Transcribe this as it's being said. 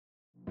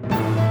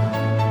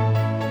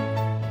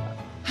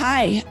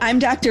Hi, I'm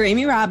Dr.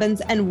 Amy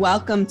Robbins, and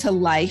welcome to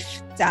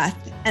Life,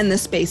 Death, and the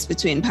Space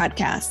Between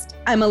podcast.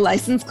 I'm a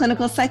licensed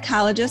clinical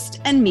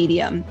psychologist and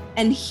medium,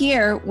 and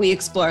here we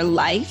explore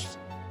life,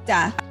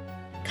 death,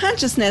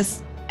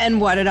 consciousness, and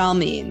what it all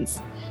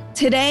means.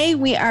 Today,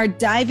 we are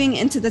diving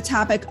into the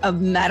topic of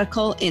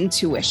medical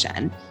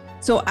intuition.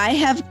 So I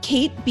have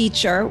Kate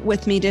Beecher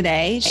with me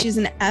today. She's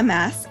an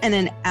MS and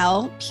an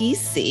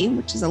LPC,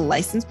 which is a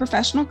licensed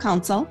professional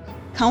counselor,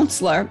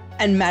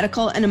 and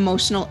medical and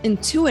emotional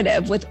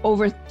intuitive with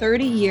over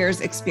 30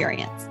 years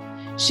experience.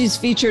 She's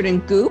featured in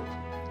Goop,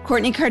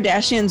 Kourtney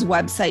Kardashian's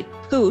website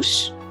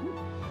Poosh,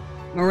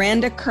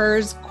 Miranda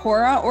Kerr's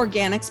Cora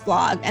Organics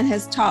blog, and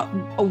has taught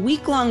a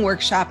week-long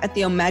workshop at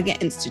the Omega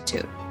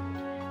Institute.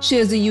 She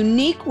has a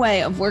unique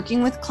way of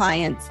working with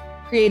clients,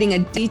 creating a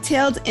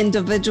detailed,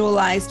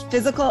 individualized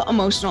physical,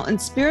 emotional, and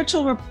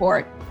spiritual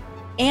report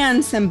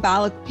and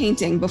symbolic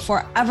painting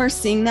before ever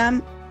seeing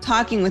them,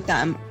 talking with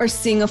them, or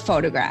seeing a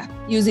photograph,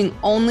 using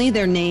only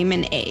their name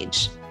and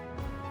age.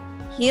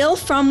 Heal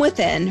from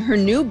Within, her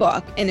new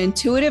book, An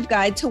Intuitive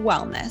Guide to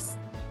Wellness,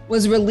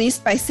 was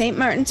released by St.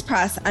 Martin's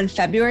Press on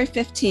February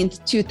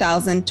 15th,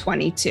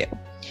 2022.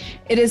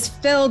 It is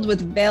filled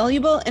with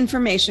valuable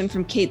information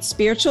from Kate's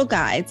spiritual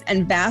guides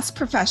and vast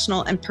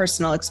professional and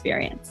personal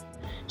experience.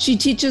 She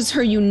teaches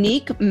her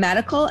unique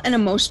medical and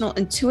emotional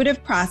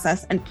intuitive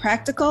process and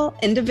practical,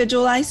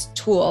 individualized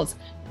tools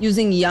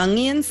using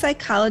Jungian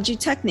psychology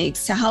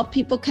techniques to help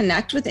people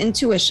connect with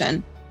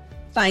intuition,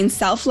 find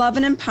self-love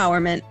and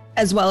empowerment,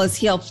 as well as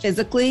heal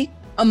physically,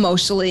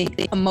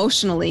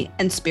 emotionally,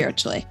 and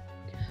spiritually.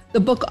 The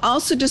book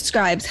also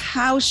describes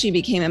how she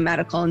became a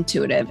medical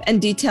intuitive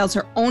and details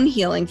her own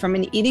healing from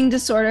an eating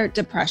disorder,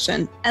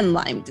 depression, and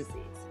Lyme disease.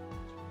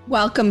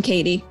 Welcome,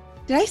 Katie.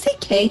 Did I say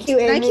Kate? Thank you,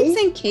 Amy. Did I keep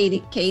saying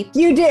Katie? Kate?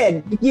 You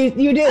did. You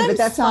did, but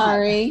that's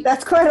sorry. Not.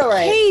 That's quite all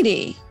right.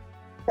 Katie.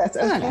 That's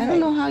okay. God, I don't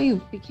know how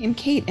you became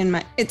Kate in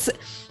my.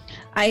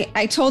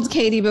 I told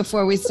Katie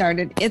before we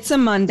started, it's a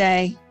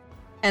Monday,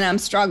 and I'm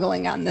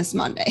struggling on this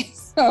Monday,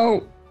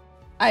 so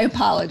I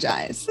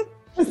apologize.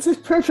 This is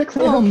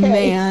perfectly okay. Oh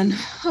man.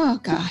 Oh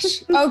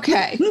gosh.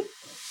 Okay.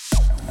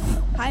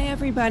 Hi,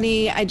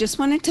 everybody. I just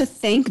wanted to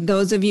thank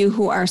those of you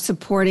who are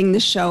supporting the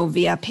show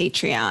via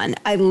Patreon.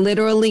 I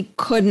literally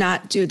could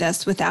not do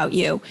this without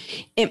you.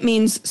 It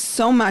means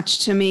so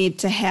much to me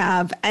to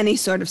have any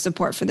sort of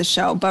support for the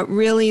show, but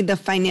really the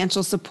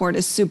financial support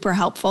is super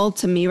helpful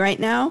to me right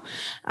now.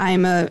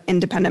 I'm an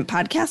independent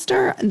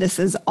podcaster. This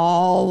is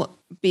all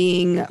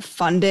being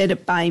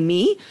funded by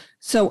me.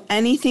 So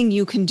anything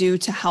you can do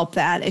to help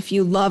that, if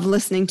you love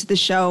listening to the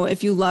show,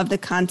 if you love the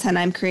content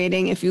I'm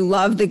creating, if you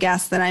love the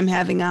guests that I'm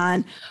having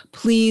on,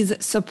 please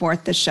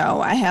support the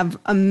show. I have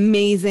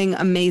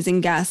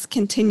amazing guests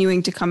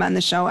continuing to come on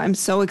the show. I'm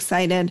so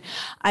excited.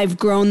 I've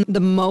grown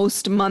the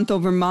most month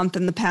over month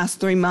in the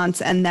past 3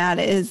 months, and that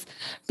is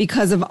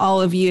because of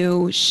all of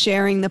you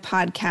sharing the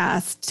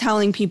podcast,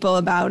 telling people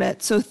about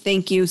it. So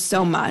thank you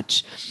so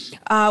much.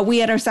 We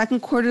had our second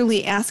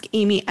quarterly Ask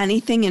Amy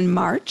Anything in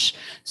March.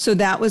 So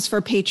that was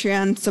for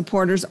Patreon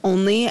supporters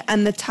only.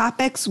 And the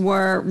topics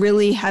were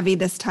really heavy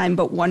this time,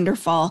 but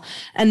wonderful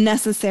and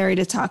necessary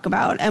to talk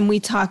about. And we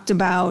talked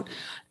about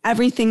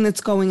everything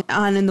that's going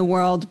on in the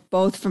world,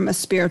 both from a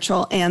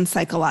spiritual and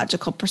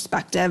psychological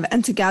perspective.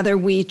 And together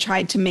we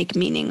tried to make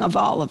meaning of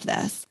all of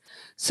this.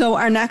 So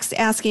our next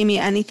Ask Amy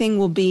Anything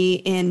will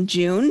be in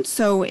June.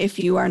 So if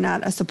you are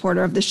not a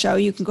supporter of the show,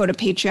 you can go to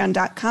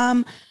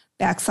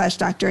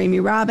patreon.com/Dr. Amy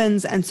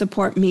Robbins and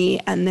support me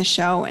and the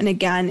show. And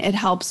again, it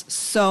helps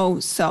so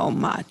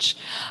much.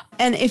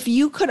 And if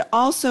you could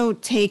also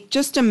take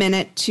just a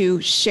minute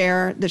to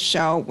share the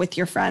show with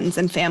your friends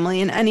and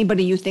family and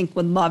anybody you think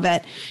would love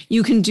it,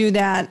 you can do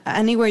that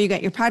anywhere you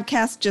get your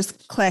podcast.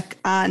 Just click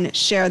on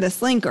share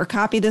this link or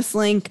copy this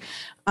link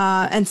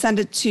and send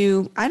it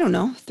to,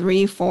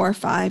 3, 4,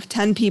 5,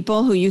 10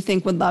 people who you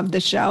think would love the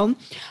show.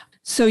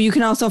 So you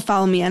can also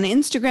follow me on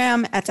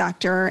Instagram at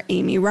Dr.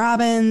 Amy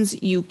Robbins.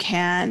 You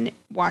can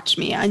watch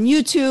me on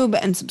YouTube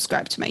and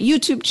subscribe to my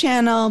YouTube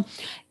channel.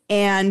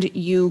 And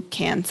you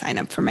can sign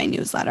up for my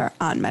newsletter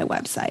on my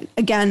website.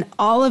 Again,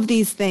 all of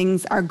these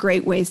things are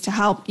great ways to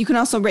help. You can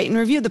also rate and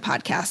review the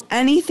podcast.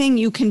 Anything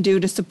you can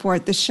do to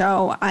support the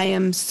show, I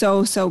am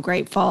so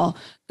grateful.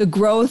 The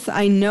growth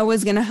I know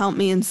is going to help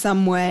me in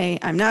some way.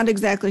 I'm not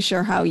exactly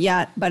sure how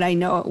yet, but I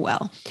know it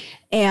will.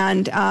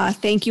 And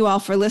thank you all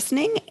for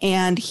listening.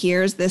 And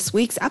here's this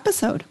week's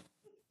episode.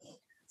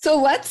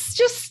 So let's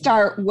just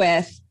start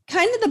with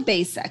kind of the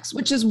basics,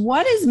 which is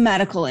what is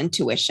medical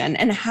intuition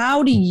and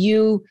how do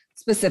you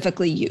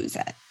specifically use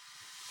it?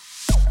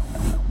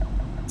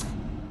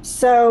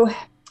 So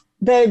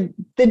the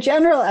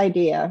general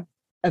idea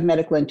of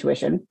medical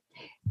intuition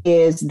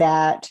is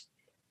that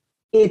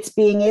it's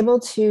being able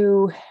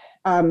to,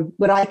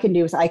 what I can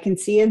do is I can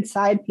see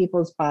inside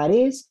people's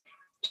bodies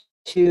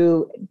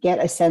to get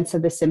a sense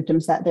of the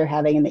symptoms that they're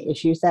having and the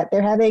issues that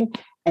they're having.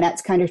 And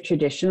that's kind of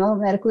traditional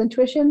medical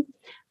intuition.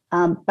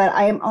 But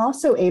I am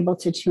also able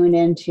to tune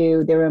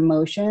into their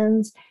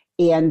emotions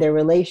and their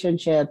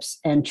relationships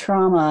and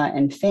trauma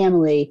and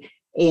family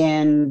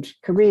and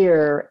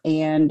career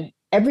and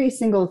every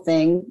single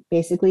thing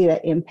basically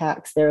that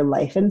impacts their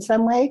life in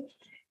some way,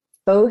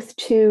 both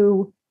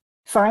to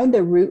find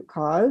the root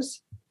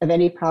cause of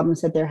any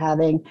problems that they're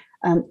having,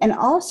 and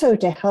also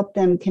to help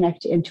them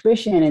connect to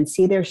intuition and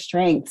see their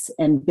strengths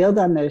and build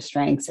on those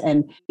strengths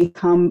and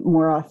become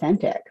more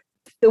authentic.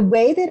 The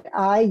way that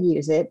I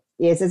use it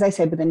is, as I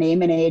said, with a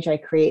name and age, I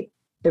create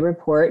the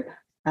report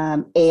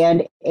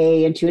and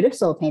a intuitive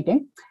soul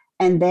painting.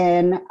 And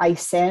then I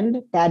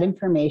send that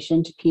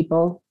information to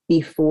people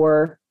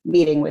before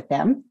meeting with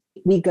them.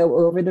 We go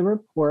over the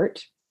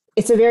report.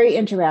 It's a very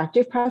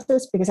interactive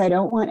process because I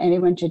don't want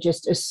anyone to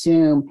just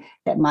assume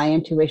that my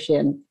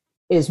intuition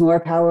is more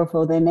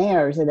powerful than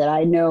theirs, or that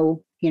I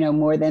know,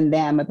 more than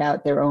them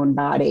about their own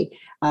body.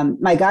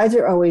 My guides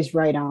are always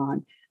right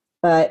on,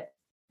 but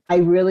I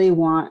really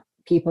want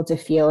people to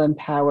feel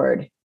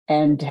empowered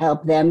and to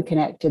help them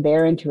connect to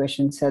their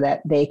intuition so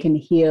that they can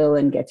heal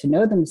and get to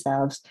know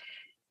themselves.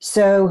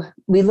 So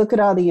we look at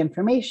all the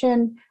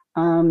information.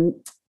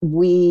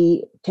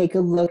 We take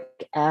a look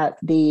at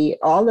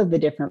all of the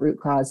different root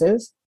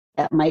causes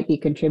that might be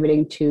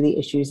contributing to the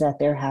issues that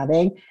they're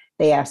having.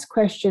 They ask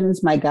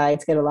questions. My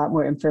guides get a lot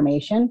more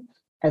information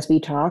as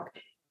we talk.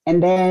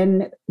 And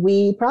then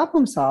we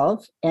problem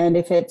solve. And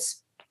if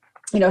it's,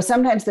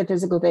 sometimes the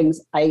physical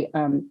things I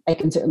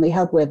can certainly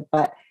help with,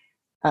 but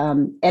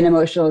and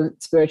emotional,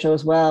 spiritual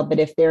as well. But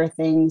if there are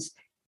things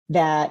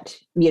that,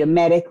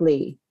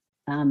 medically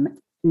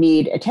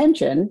need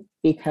attention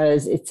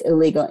because it's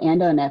illegal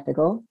and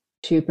unethical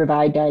to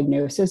provide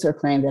diagnosis or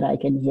claim that I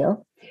can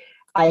heal,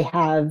 I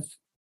have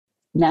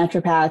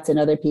naturopaths and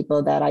other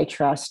people that I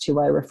trust who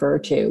I refer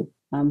to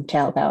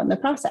help out in the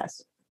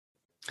process.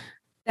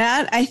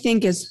 That I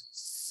think is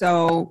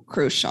so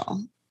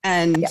crucial.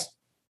 And yeah.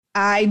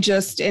 I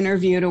just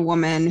interviewed a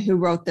woman who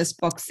wrote this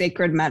book,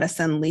 Sacred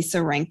Medicine,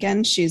 Lisa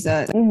Rankin. She's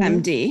a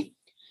MD.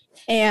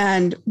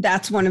 And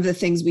that's one of the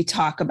things we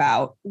talk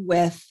about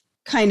with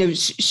kind of,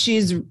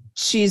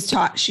 she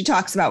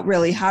talks about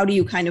really how do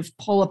you kind of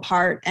pull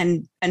apart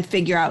and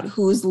figure out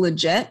who's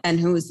legit and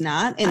who's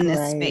not in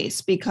this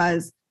space,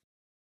 because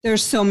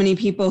there's so many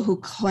people who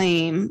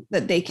claim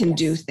that they can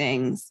do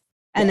things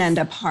and end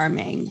up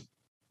harming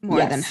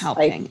more than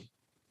helping.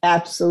 I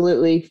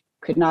absolutely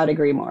could not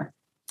agree more.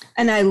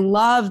 And I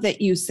love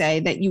that you say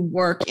that you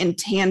work in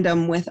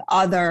tandem with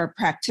other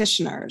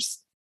practitioners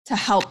to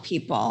help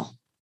people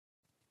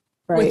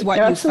with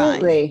what you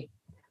find.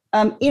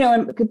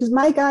 And because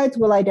my guides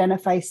will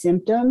identify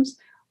symptoms,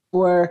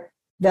 or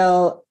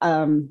they'll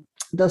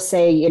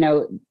say,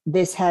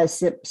 this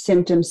has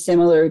symptoms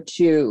similar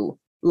to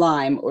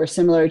Lyme or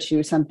similar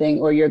to something,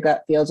 or your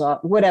gut feels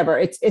off, whatever.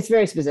 It's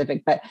very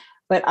specific, but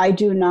I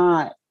do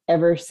not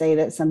ever say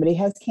that somebody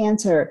has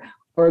cancer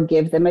or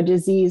give them a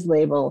disease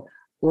label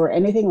or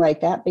anything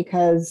like that,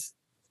 because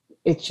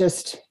it's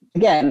just,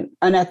 again,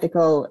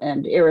 unethical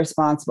and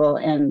irresponsible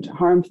and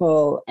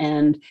harmful,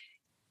 and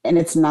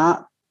it's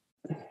not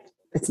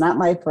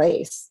my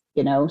place,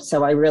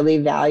 So I really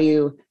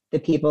value the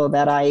people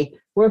that I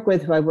work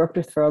with, who I've worked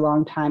with for a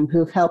long time,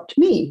 who've helped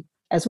me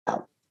as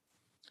well.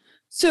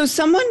 So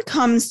someone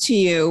comes to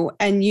you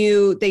and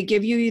they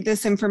give you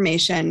this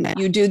information.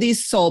 You do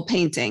these soul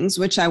paintings,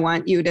 which I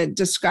want you to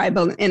describe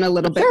in a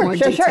little bit more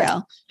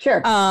detail.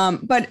 Sure.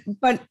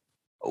 But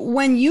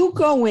when you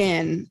go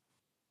in,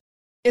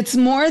 it's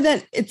more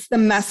that it's the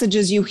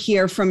messages you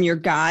hear from your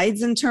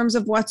guides in terms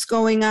of what's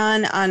going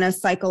on a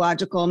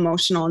psychological,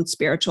 emotional, and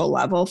spiritual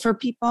level for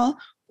people?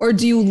 Or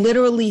do you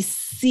literally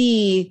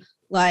see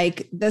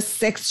like the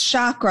sixth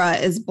chakra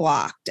is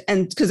blocked?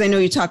 And because I know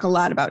you talk a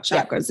lot about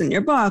chakras in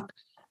your book.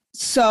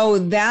 So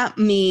that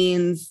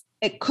means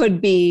it could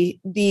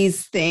be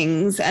these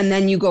things. And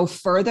then you go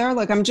further.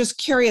 Like, I'm just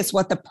curious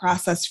what the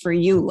process for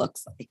you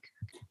looks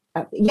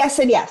like. Yes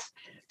and yes.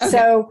 Okay.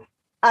 So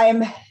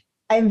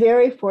I'm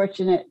very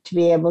fortunate to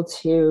be able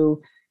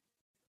to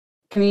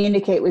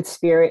communicate with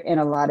spirit in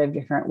a lot of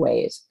different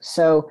ways.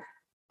 So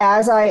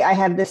as I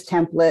have this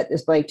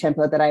blank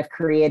template that I've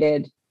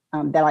created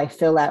that I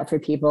fill out for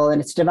people, and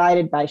it's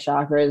divided by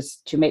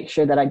chakras to make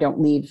sure that I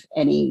don't leave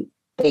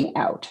anything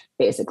out,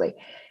 basically.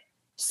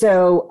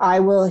 So I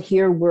will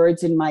hear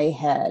words in my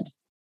head.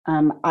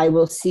 I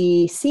will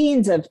see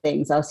scenes of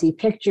things. I'll see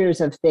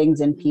pictures of things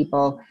and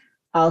people.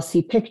 I'll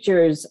see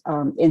pictures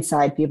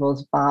inside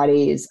people's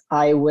bodies.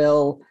 I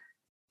will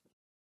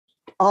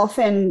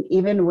often,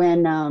 even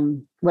when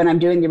I'm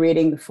doing the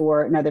reading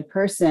for another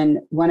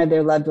person, one of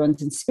their loved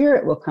ones in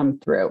spirit will come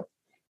through.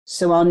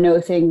 So I'll know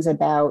things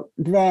about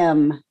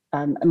them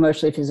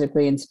emotionally,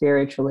 physically, and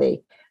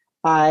spiritually.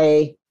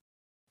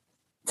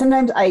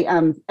 Sometimes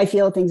I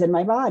feel things in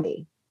my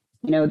body,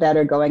 that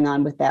are going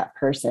on with that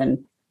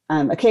person.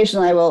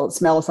 Occasionally I will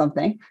smell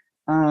something,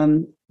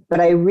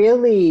 but I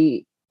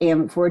really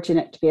am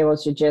fortunate to be able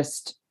to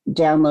just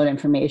download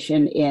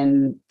information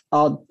in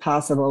all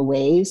possible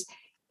ways.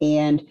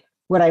 And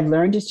what I've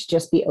learned is to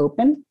just be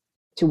open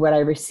to what I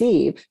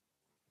receive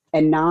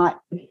and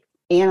not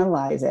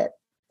analyze it,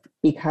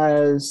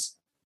 because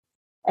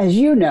as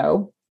you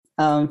know,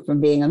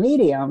 from being a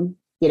medium,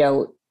 you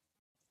know,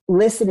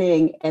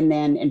 listening and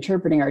then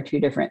interpreting are two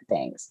different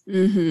things.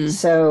 Mm-hmm.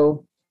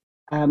 So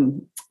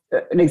an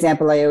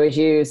example I always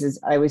use is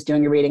I was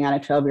doing a reading on a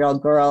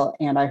 12-year-old girl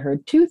and I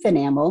heard tooth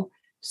enamel.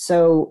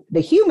 So the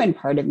human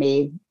part of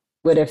me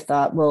would have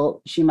thought,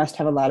 well, she must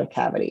have a lot of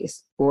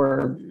cavities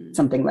or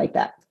something like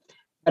that.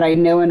 But I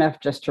know enough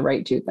just to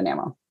write tooth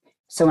enamel.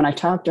 So when I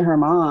talked to her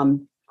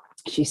mom,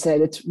 she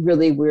said, it's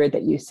really weird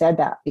that you said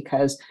that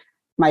because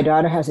my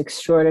daughter has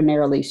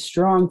extraordinarily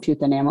strong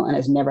tooth enamel and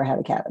has never had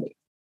a cavity.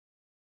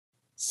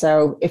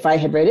 So if I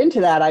had read into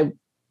that, I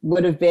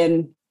would have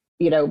been,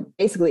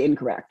 basically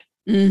incorrect.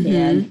 Mm-hmm.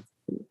 And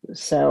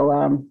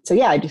so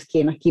yeah, I just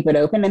keep it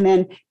open. And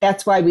then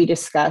that's why we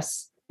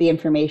discuss the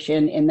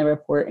information in the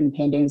report and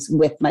paintings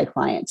with my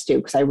clients too,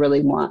 because I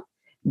really want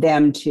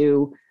them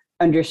to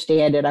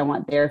understand it. I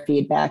want their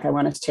feedback. I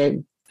want us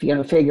to,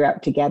 figure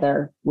out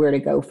together where to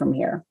go from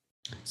here.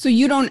 So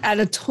you don't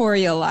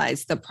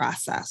editorialize the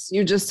process.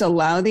 You just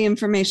allow the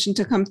information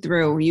to come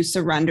through. You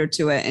surrender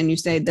to it and you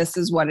say, this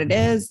is what it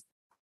is,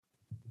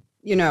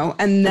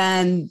 and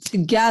then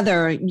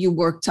together you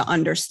work to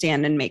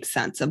understand and make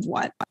sense of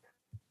what.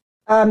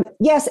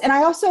 Yes. And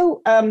I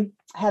also,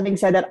 having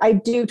said that, I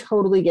do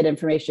totally get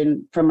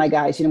information from my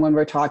guys. When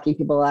we're talking,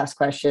 people ask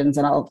questions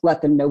and I'll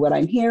let them know what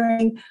I'm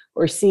hearing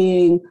or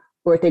seeing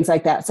or things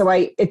like that. So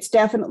it's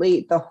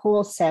definitely, the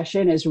whole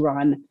session is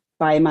run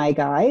by my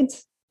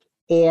guides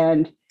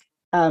and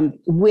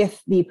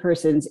with the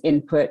person's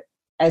input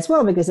as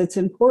well, because it's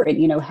important.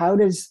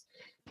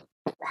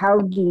 How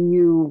do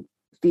you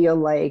feel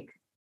like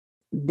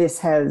this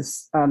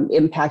has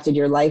impacted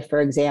your life?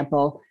 For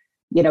example,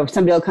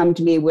 somebody will come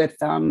to me with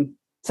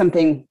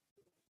something,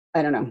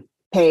 I don't know,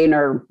 pain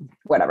or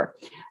whatever.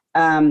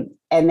 And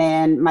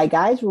then my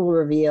guides will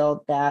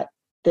reveal that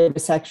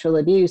there's sexual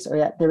abuse or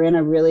that they're in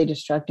a really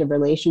destructive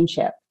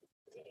relationship.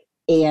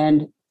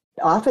 And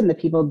often the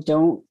people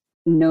don't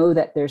know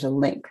that there's a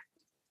link,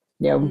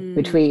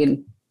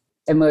 between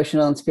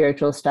emotional and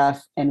spiritual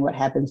stuff and what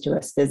happens to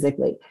us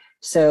physically.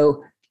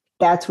 So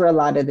that's where a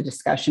lot of the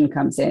discussion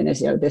comes in is,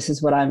 this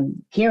is what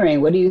I'm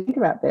hearing. What do you think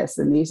about this?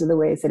 And these are the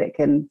ways that it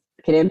can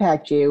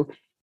impact you.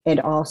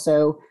 And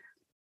also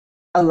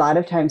a lot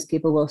of times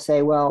people will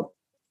say, well,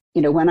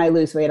 when I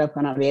lose weight, I'll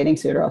put on a bathing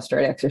suit or I'll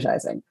start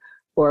exercising.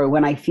 Or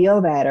when I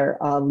feel better,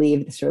 I'll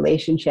leave this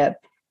relationship.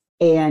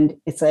 And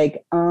it's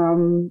like,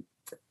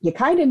 you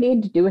kind of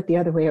need to do it the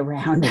other way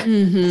around.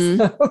 Mm-hmm.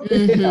 So,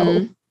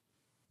 mm-hmm.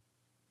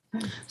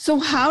 So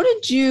how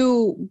did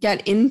you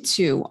get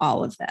into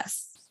all of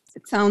this?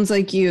 It sounds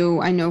like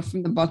I know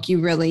from the book, you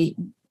really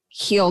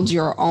healed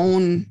your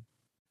own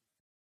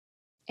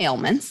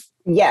ailments.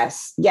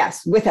 Yes,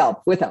 with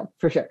help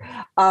for sure.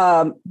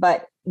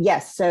 But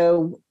yes,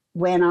 so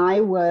when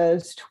I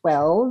was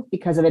 12,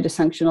 because of a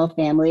dysfunctional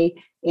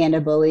family and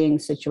a bullying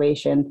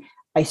situation,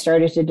 I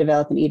started to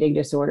develop an eating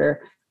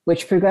disorder,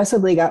 which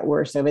progressively got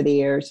worse over the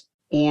years.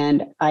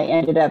 And I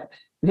ended up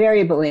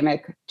very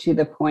bulimic to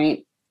the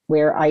point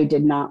where I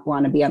did not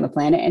want to be on the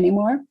planet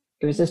anymore.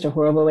 It was just a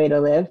horrible way to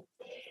live.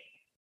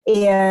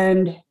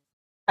 And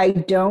I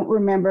don't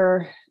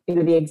remember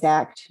the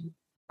exact,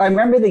 I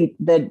remember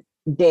the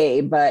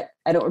day, but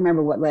I don't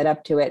remember what led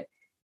up to it.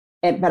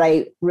 But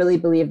I really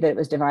believe that it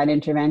was divine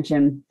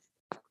intervention.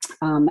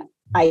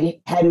 I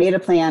had made a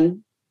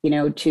plan,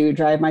 to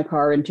drive my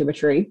car into a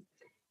tree,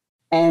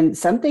 and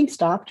something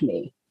stopped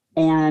me.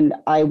 And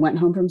I went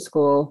home from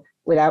school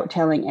without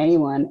telling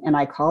anyone. And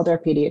I called our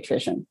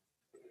pediatrician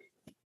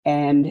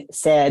and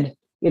said,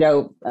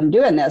 I'm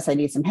doing this. I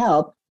need some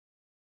help.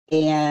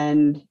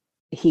 And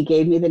he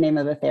gave me the name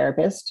of a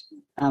therapist.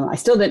 I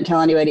still didn't tell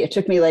anybody. It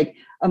took me like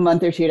a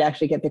month or two to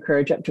actually get the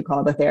courage up to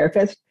call the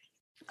therapist.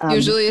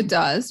 Usually it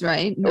does,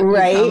 right?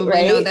 Right. You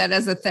probably know that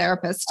as a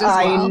therapist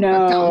as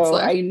well.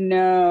 I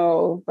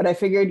know. But I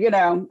figured,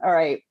 all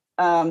right.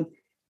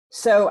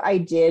 So I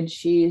did.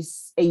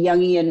 She's a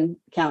Jungian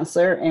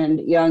counselor, and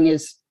Jung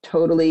is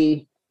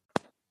totally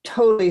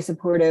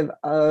supportive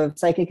of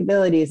psychic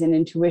abilities and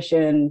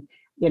intuition,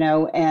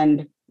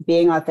 and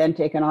being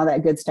authentic and all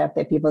that good stuff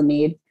that people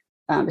need,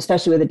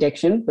 especially with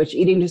addiction, which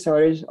eating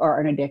disorders are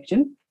an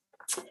addiction.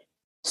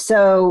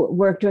 So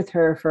worked with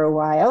her for a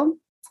while.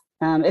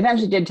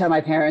 Eventually did tell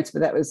my parents,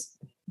 but that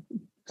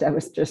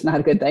was just not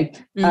a good thing.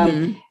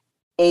 Mm-hmm.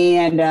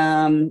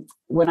 And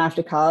went off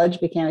to college,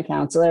 became a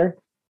counselor.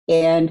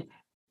 And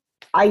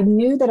I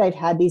knew that I'd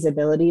had these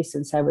abilities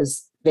since I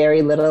was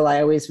very little.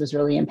 I always was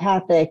really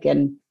empathic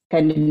and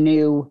kind of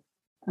knew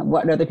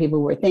what other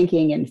people were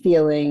thinking and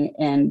feeling,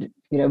 and,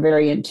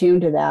 very in tune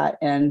to that.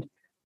 And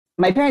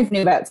my parents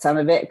knew about some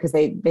of it because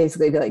they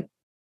basically be like,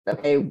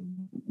 okay,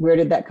 where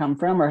did that come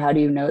from? Or how do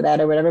you know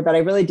that or whatever? But I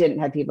really didn't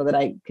have people that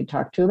I could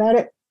talk to about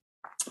it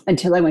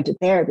until I went to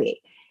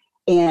therapy.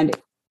 And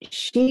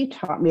she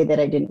taught me that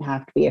I didn't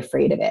have to be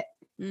afraid of it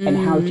and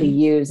how to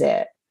use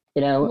it.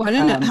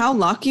 How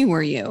lucky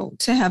were you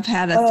to have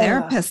had a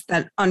therapist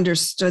that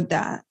understood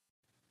that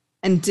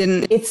and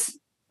didn't? It's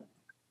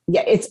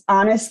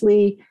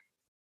honestly,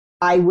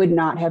 I would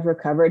not have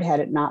recovered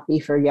had it not be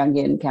for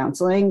Jungian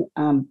counseling.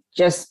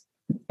 Just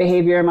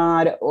behavior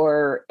mod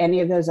or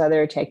any of those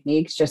other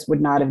techniques just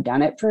would not have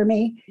done it for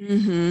me.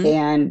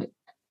 And,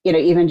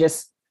 even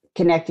just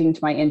connecting to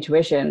my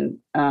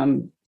intuition,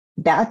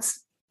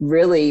 that's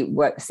really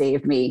what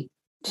saved me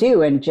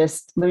too. And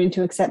just learning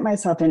to accept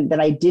myself and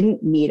that I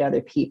didn't need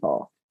other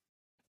people.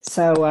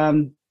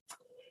 So,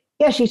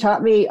 she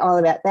taught me all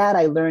about that.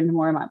 I learned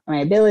more about my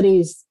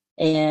abilities.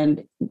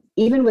 And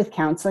even with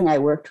counseling, I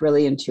worked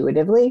really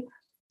intuitively.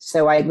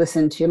 So I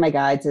listened to my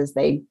guides as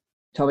they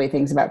told me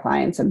things about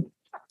clients. And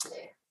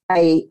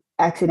I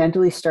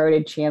accidentally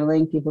started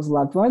channeling people's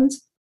loved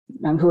ones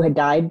who had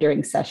died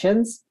during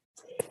sessions.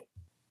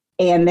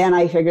 And then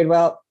I figured,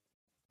 well,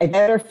 I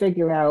better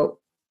figure out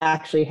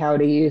actually how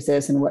to use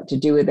this and what to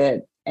do with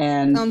it.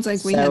 And sounds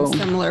like we had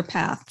similar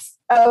paths.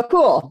 Oh,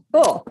 cool.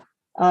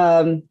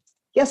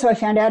 So I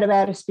found out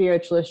about a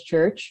spiritualist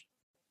church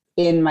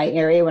in my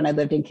area when I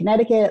lived in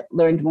Connecticut,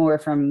 learned more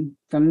from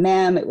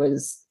them. It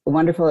was a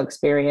wonderful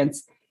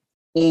experience.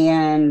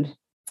 And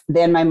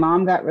then my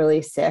mom got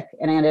really sick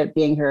and I ended up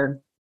being her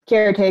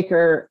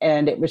caretaker.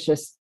 And it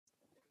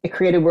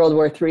created World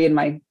War III in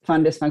my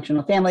fun,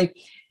 dysfunctional family.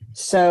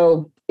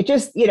 So it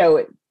just,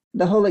 the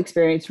whole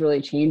experience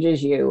really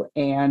changes you.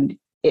 And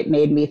it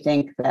made me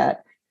think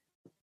that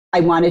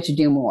I wanted to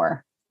do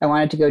more. I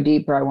wanted to go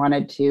deeper.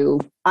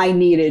 I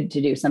needed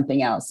to do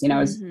something else,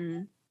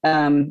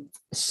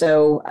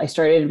 so I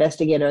started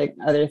investigating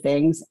other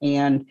things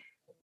and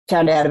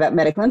found out about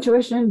medical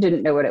intuition,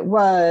 didn't know what it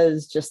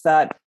was, just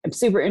thought I'm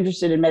super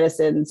interested in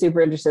medicine, super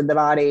interested in the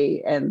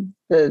body and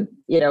the,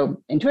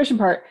 intuition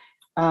part.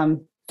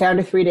 Found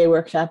a 3-day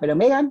workshop at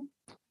Omega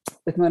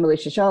with Mona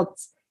Lisa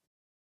Schultz.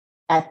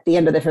 At the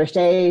end of the first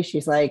day,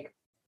 she's like,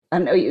 I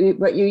don't know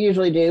what you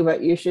usually do,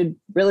 but you should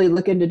really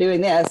look into doing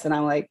this. And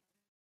I'm like,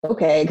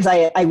 okay, because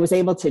I was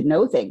able to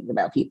know things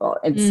about people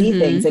and see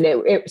things, and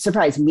it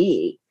surprised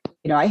me.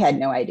 I had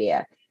no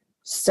idea.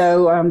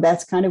 So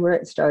that's kind of where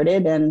it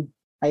started. And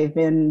I've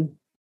been,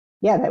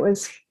 that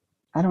was,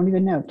 I don't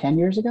even know, 10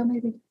 years ago,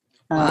 maybe.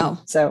 Wow.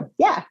 So,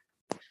 yeah.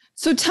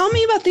 So tell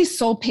me about these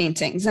soul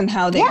paintings and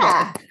how they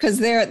go. Because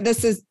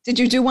did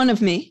you do one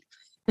of me?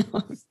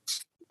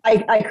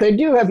 I could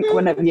do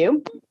one of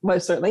you,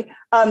 most certainly.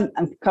 I'm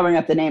covering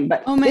up the name,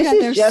 but oh my God,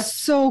 they're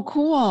just so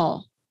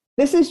cool.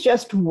 This is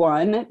just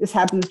one. This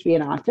happens to be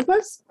an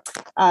octopus.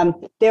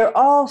 They're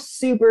all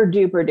super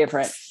duper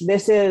different.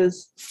 This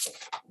is,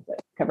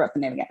 cover up the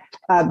name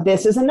again.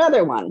 This is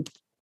another one.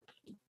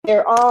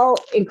 They're all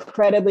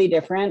incredibly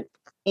different.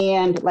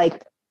 And my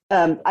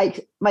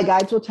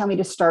guides will tell me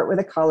to start with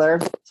a color.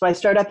 So I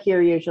start up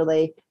here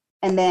usually,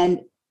 and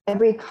then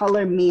every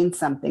color means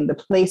something. The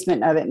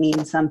placement of it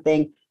means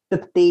something.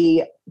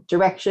 The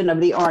direction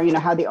of the arm,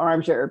 how the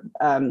arms are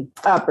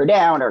up or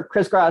down or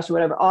crisscross or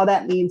whatever, all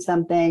that means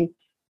something.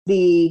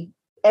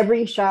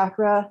 Every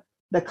chakra,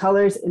 the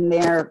colors in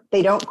there,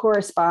 they don't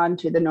correspond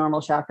to the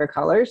normal chakra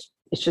colors.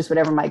 It's just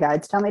whatever my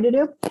guides tell me to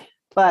do.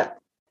 But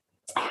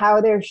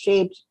how they're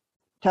shaped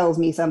tells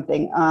me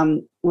something.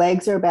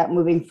 Legs are about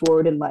moving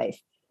forward in life.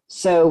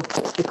 So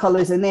the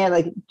colors in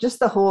there, just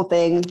the whole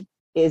thing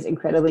is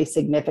incredibly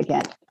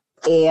significant.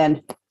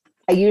 And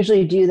I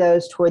usually do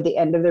those toward the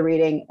end of the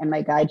reading, and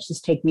my guides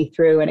just take me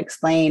through and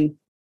explain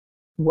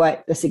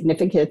what the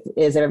significance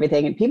is of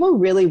everything. And people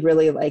really,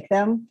 really like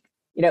them.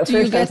 Do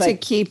you get to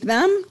keep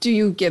them? Do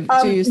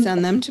you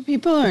send them to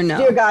people or no?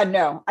 Dear God,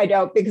 no, I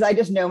don't, because I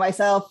just know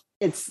myself.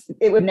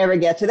 It would never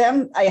get to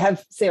them. I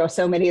have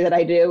so many that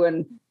I do,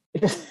 and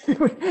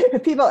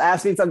if people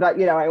ask me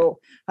sometimes,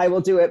 I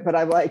will do it, but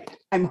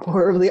I'm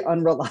horribly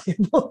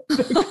unreliable when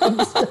it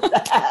comes to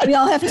that. We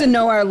all have to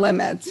know our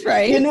limits,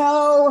 right?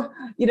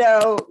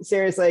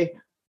 Seriously.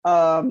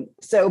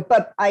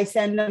 But I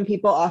send them,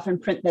 people often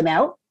print them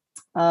out,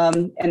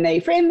 and they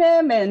frame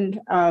them. And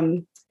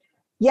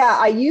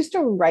I used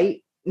to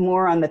write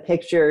more on the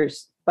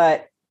pictures,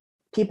 but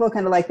people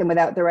kind of like them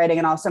without the writing.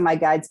 And also my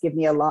guides give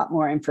me a lot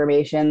more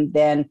information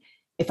than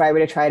if I were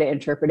to try to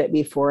interpret it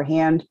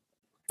beforehand.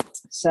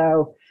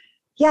 So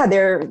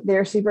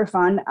they're super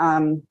fun.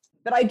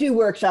 But I do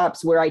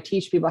workshops where I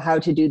teach people how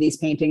to do these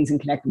paintings and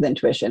connect with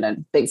intuition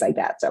and things like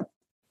that.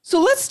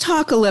 So let's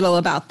talk a little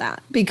about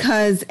that,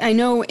 because I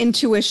know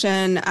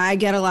intuition, I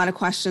get a lot of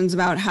questions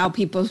about how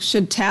people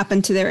should tap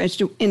into their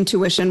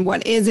intuition.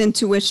 What is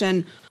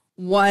intuition?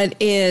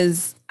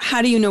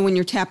 How do you know when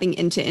you're tapping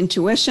into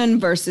intuition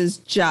versus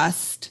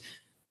just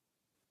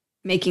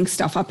making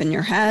stuff up in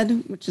your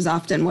head, which is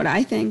often what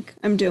I think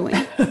I'm doing.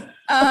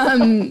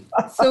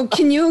 So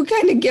can you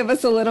kind of give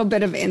us a little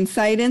bit of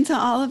insight into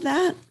all of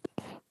that?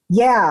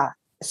 Yeah.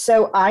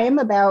 So I am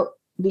about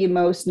the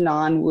most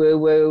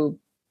non-woo-woo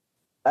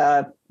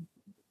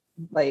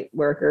light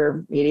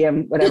worker,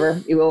 medium,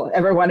 whatever you will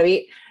ever want to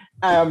be.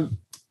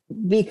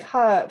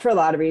 Because for a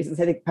lot of reasons,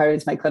 I think part of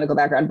it's my clinical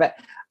background, but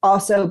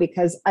also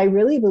because I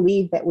really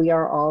believe that we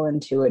are all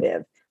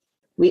intuitive.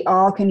 We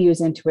all can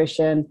use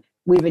intuition.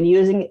 We've been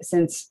using it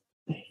since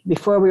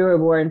before we were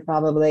born,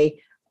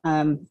 probably.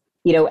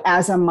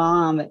 As a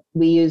mom,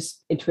 we use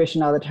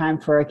intuition all the time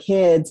for our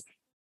kids,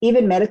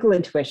 even medical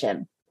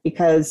intuition,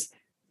 because,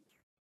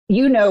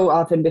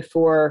 often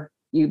before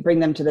you bring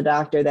them to the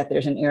doctor that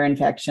there's an ear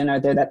infection or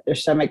that their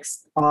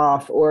stomach's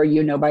off, or,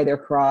 by their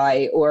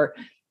cry, or,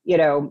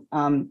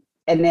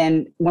 and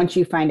then once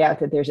you find out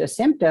that there's a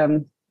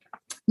symptom,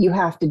 you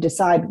have to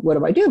decide, what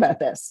do I do about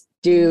this?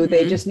 Do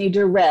they just need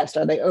to rest?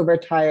 Are they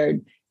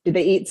overtired? Do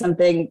they eat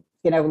something,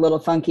 a little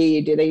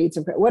funky? Do they eat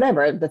some,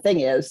 whatever the thing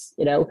is,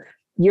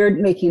 you're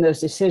making those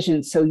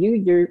decisions. So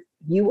you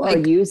are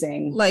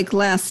using, like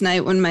last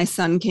night when my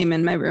son came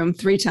in my room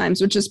 3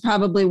 times, which is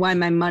probably why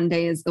my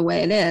Monday is the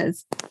way it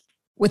is,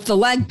 with the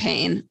leg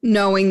pain,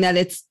 knowing that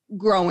it's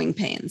growing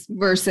pains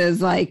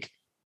versus like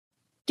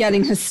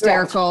getting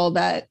hysterical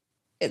that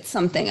it's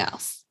something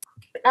else.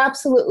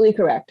 Absolutely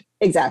correct.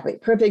 Exactly.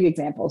 Perfect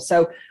example.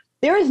 So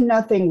there is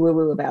nothing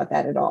woo-woo about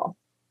that at all.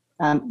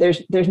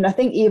 There's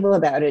nothing evil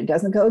about it. It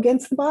doesn't go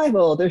against the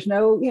Bible. There's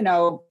no,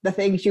 the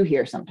things you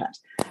hear sometimes.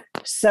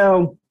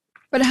 So,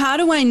 but how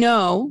do I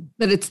know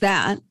that it's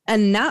that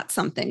and not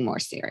something more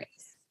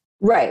serious?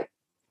 Right.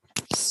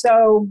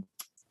 So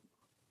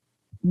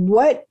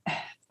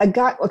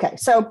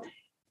so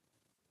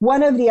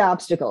one of the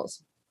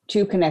obstacles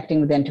to connecting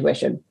with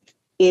intuition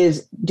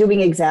is doing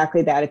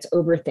exactly that. It's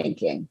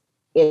overthinking.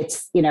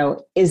 It's,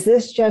 is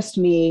this just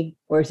me,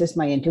 or is this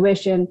my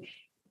intuition?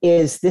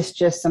 Is this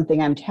just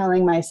something I'm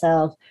telling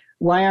myself?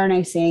 Why aren't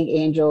I seeing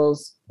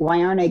angels?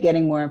 Why aren't I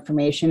getting more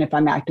information if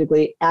I'm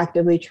actively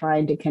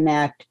trying to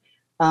connect?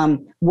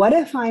 What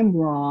if I'm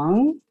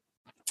wrong?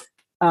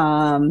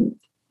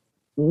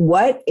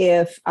 What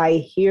if I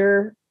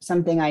hear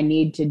something I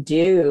need to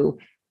do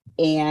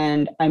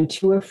and I'm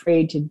too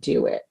afraid to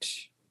do it?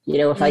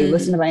 If I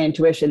listen to my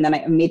intuition, then I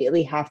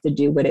immediately have to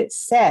do what it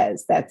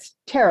says. That's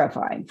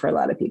terrifying for a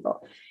lot of people.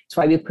 That's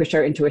why we push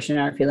our intuition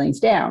and our feelings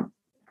down.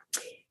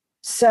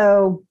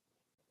 So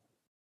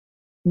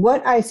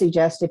what I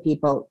suggest to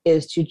people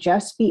is to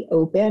just be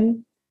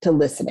open to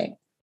listening.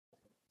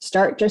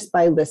 Start just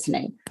by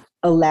listening.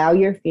 Allow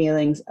your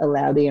feelings,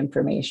 allow the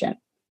information.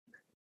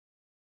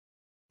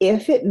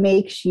 If it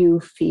makes you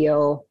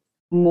feel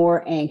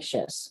more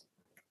anxious,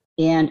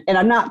 and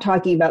I'm not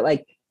talking about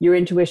like your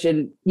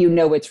intuition,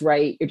 it's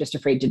right, you're just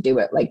afraid to do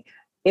it. Like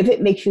if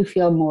it makes you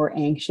feel more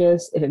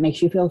anxious, if it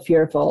makes you feel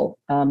fearful,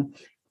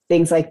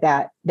 things like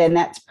that, then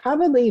that's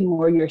probably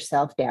more your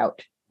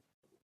self-doubt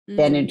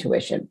than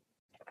intuition.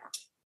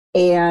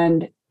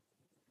 And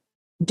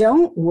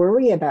don't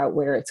worry about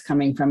where it's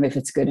coming from if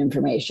it's good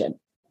information.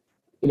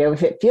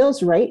 If it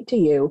feels right to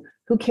you,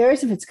 who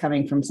cares if it's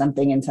coming from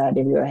something inside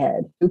of your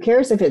head? Who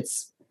cares if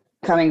it's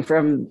coming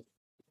from,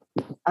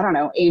 I don't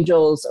know,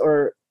 angels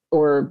or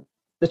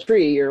the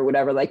tree or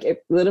whatever? Like,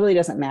 it literally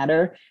doesn't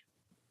matter.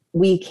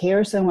 We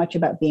care so much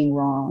about being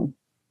wrong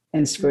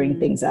and screwing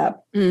things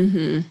up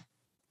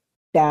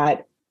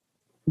that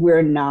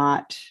we're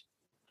not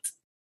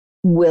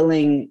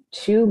willing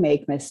to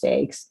make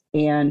mistakes.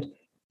 And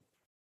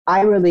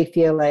I really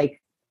feel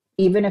like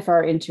even if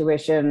our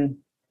intuition,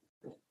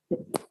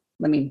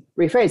 let me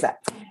rephrase that,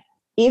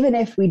 even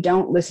if we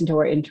don't listen to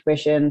our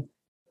intuition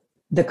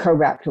the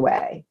correct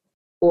way,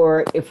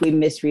 or if we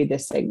misread the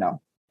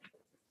signal,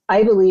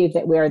 I believe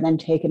that we are then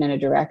taken in a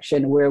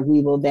direction where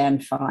we will then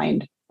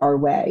find our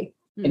way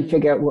and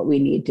figure out what we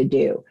need to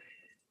do.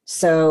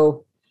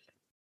 So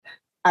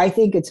I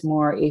think it's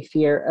more a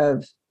fear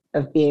of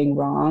being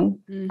wrong.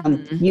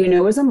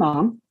 As a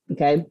mom,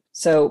 okay,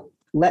 so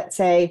let's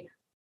say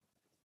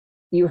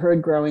you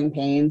heard growing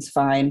pains,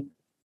 fine.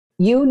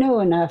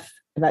 Enough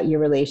about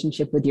your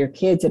relationship with your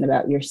kids and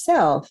about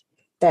yourself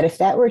that if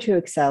that were to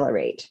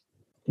accelerate,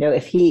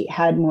 if he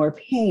had more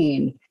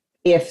pain,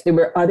 if there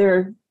were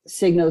other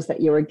signals that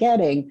you were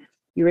getting,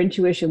 your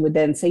intuition would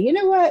then say, you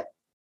know what,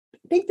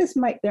 I think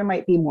there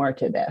might be more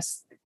to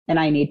this and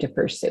I need to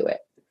pursue it.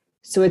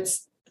 So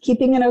it's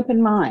keeping an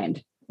open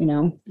mind,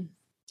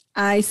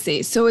 I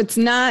see. So it's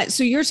not,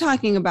 so you're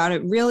talking about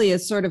it really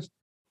as sort of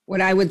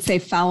what I would say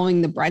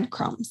following the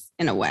breadcrumbs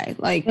in a way.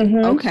 Like,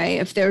 okay,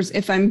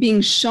 if I'm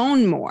being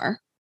shown more,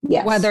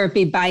 whether it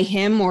be by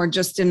him or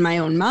just in my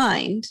own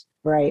mind,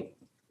 right,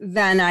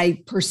 then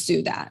I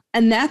pursue that.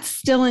 And that's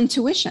still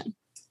intuition.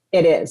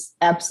 It is,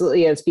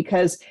 absolutely is,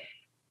 because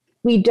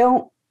we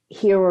don't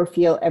hear or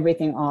feel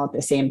everything all at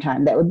the same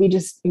time. That would be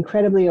just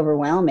incredibly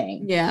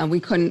overwhelming. Yeah,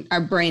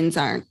 our brains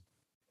aren't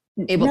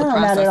able to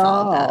process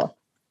all of that.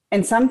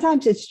 And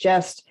sometimes it's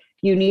just,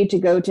 you need to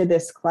go to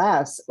this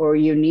class, or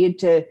you need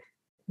to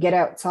get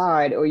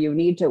outside, or you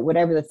need to,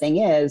 whatever the thing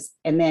is.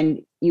 And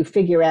then you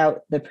figure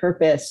out the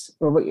purpose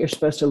or what you're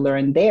supposed to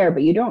learn there,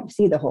 but you don't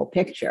see the whole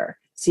picture.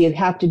 So you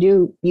have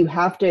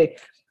to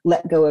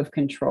let go of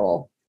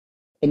control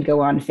and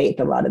go on faith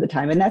a lot of the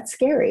time. And that's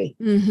scary.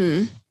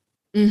 And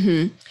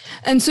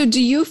so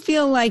do you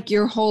feel like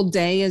your whole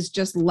day is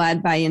just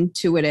led by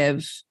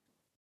intuitive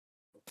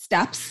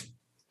steps?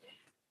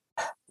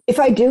 If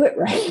I do it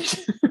right.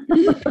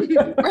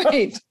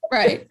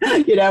 right.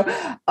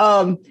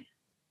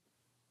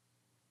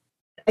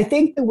 I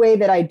think the way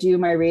that I do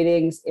my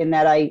readings, in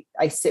that I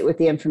sit with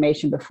the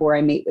information before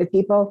I meet with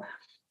people,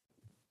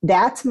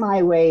 that's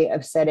my way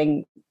of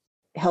setting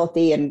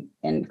healthy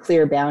and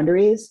clear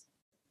boundaries.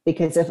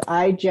 because if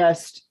I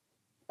just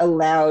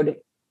allowed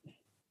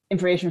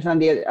information from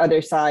the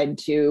other side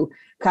to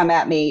come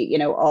at me,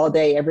 all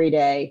day, every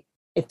day,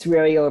 it's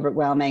really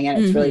overwhelming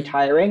and it's really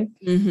tiring.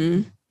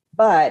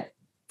 But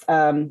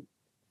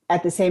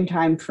at the same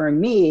time, for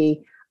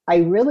me, I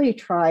really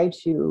try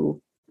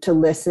to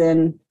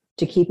listen,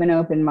 to keep an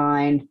open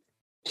mind,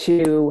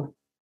 to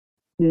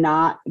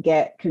not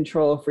get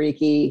control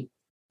freaky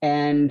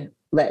and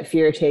let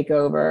fear take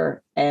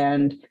over.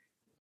 And,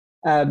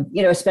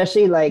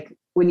 especially like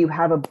when you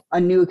have a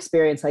new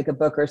experience, like a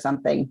book or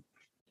something,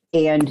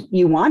 and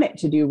you want it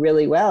to do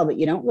really well, but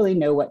you don't really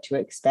know what to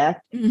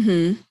expect.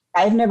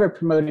 I've never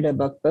promoted a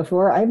book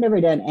before. I've never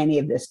done any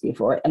of this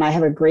before. And I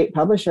have a great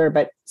publisher,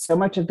 but so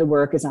much of the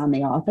work is on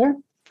the author.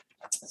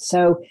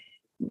 So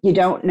you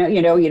don't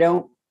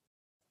know,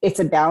 it's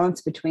a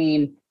balance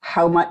between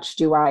how much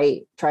do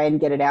I try and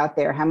get it out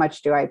there? How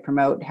much do I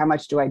promote? How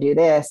much do I do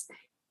this?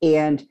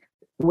 And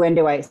when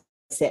do I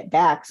sit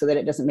back so that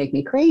it doesn't make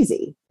me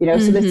crazy? So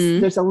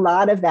there's a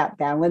lot of that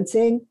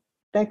balancing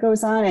that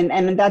goes on.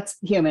 And that's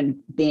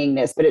human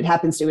beingness, but it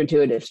happens to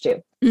intuitives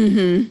too.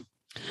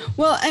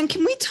 Well, and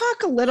can we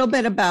talk a little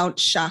bit about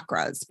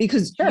chakras?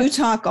 Because you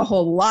talk a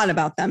whole lot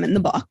about them in the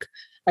book.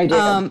 I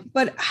do.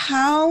 But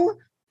how,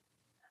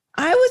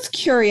 I was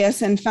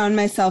curious and found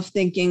myself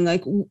thinking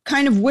like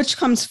kind of which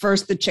comes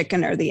first, the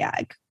chicken or the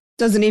egg?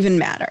 Doesn't even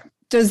matter.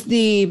 Does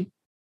the,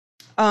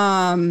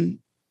 do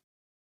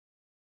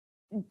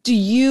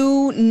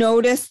you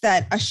notice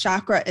that a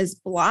chakra is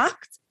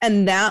blocked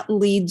and that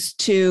leads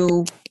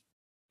to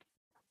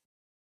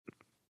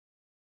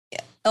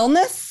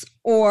illness?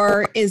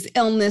 Or is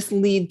illness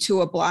lead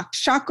to a blocked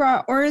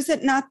chakra? Or is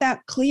it not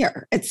that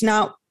clear? It's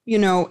not,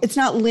 it's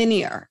not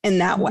linear in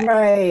that way.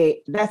 Right.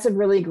 That's a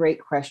really great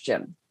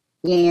question.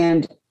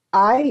 And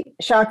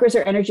chakras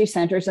are energy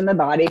centers in the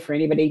body, for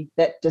anybody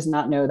that does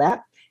not know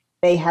that.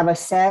 They have a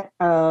set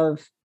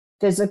of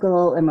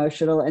physical,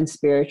 emotional, and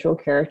spiritual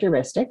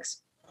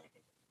characteristics.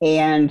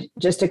 And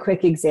just a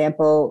quick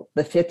example,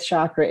 the fifth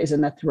chakra is in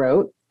the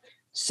throat.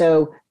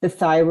 So the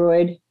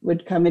thyroid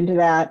would come into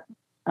that.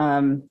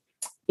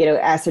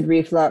 Acid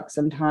reflux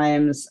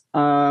sometimes,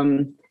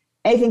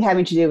 anything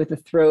having to do with the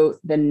throat,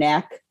 the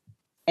neck,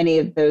 any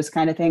of those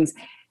kind of things.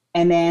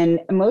 And then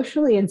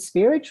emotionally and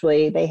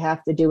spiritually, they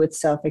have to do with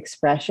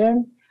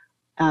self-expression.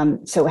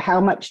 So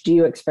how much do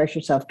you express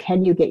yourself?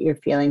 Can you get your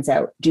feelings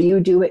out? Do you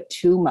do it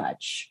too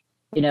much?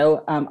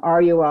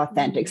 Are you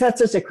authentic? So that's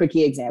just a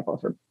quickie example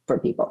for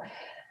people.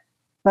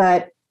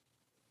 But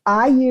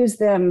I use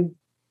them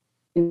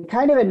in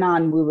kind of a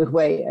non-woo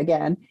way,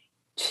 again,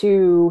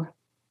 to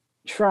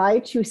try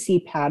to see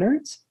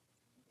patterns.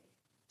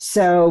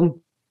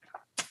 So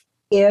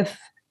if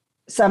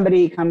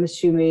somebody comes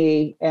to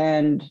me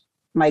and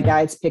my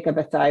guides pick up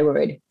a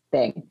thyroid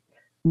thing,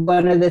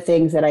 one of the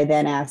things that I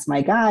then ask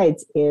my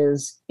guides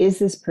is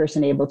this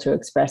person able to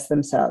express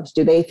themselves?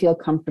 Do they feel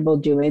comfortable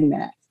doing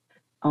that?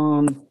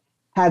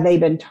 Have they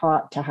been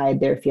taught to hide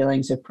their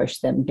feelings or push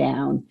them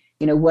down?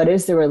 What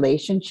is the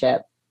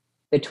relationship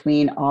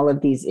between all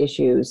of these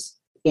issues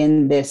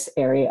in this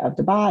area of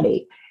the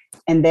body?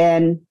 And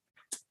then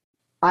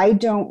I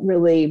don't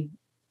really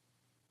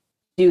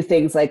do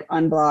things like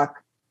unblock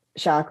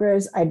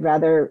chakras. I'd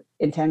rather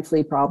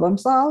intensely problem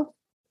solve.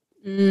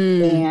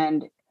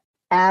 And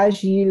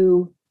as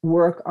you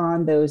work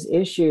on those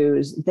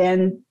issues,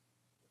 then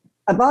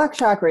a blocked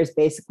chakra is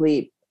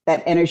basically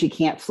that energy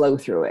can't flow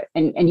through it.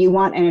 And you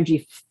want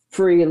energy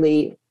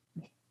freely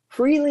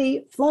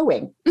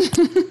flowing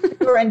through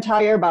your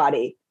entire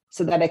body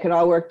so that it can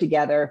all work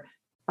together.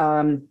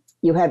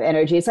 You have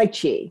energy. It's like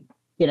chi,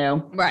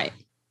 Right.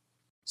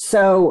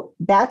 So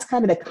that's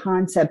kind of the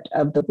concept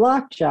of the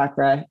blocked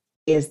chakra,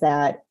 is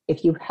that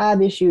if you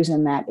have issues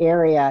in that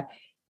area,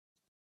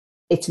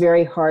 it's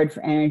very hard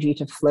for energy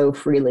to flow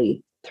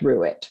freely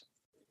through it.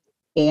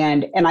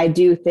 And I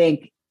do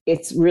think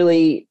it's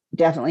really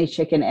definitely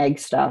chicken egg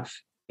stuff,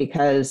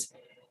 because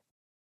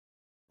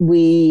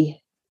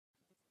we,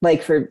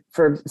 like for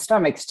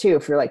stomachs too,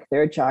 for like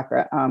third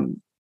chakra,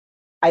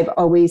 I've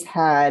always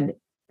had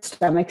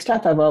stomach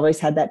stuff. I've always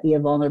had that be a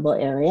vulnerable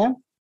area.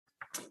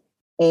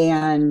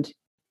 And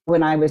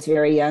when I was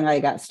very young,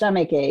 I got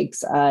stomach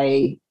aches.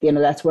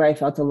 That's where I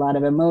felt a lot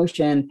of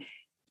emotion.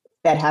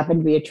 That happened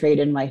to be a trait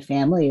in my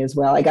family as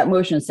well. I got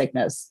motion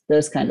sickness,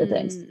 those kind of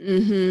things.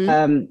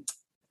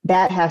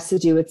 That has to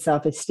do with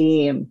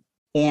self-esteem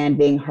and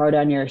being hard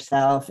on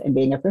yourself and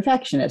being a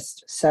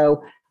perfectionist.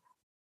 So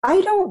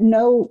I don't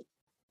know.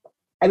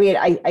 I mean,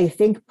 I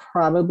think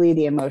probably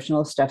the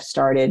emotional stuff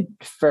started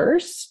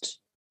first,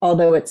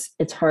 although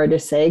it's hard to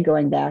say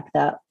going back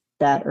that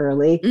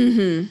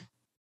early.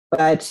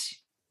 But,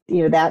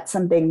 that's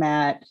something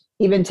that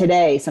even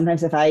today,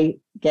 sometimes if I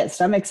get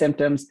stomach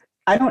symptoms,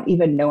 I don't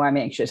even know I'm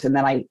anxious. And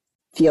then I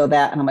feel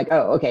that and I'm like,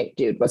 oh, okay,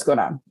 dude, what's going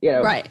on?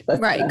 Right.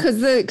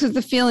 Because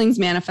the feelings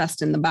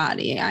manifest in the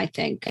body, I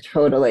think.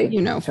 Totally.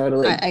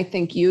 Totally. I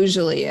think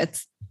usually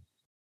it's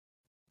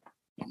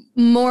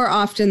More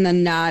often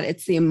than not,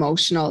 it's the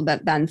emotional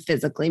that then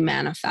physically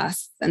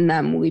manifests. And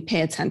then we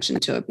pay attention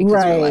to it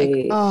because we're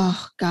like,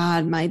 oh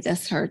God, my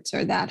this hurts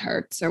or that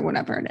hurts or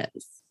whatever it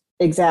is.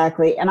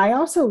 Exactly. And I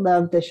also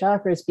love the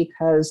chakras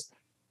because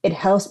it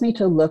helps me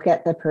to look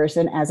at the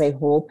person as a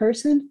whole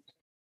person.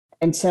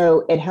 And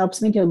so it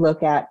helps me to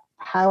look at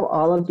how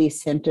all of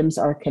these symptoms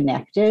are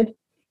connected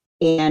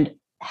and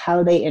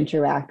how they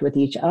interact with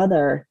each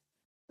other,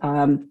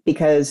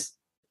 because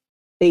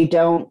it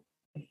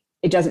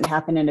doesn't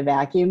happen in a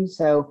vacuum.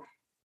 So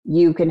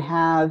you can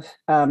have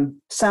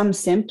some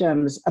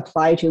symptoms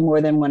apply to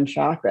more than one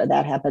chakra.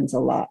 That happens a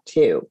lot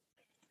too.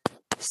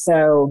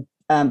 So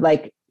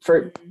like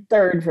for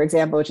third, for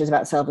example, which is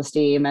about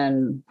self-esteem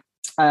and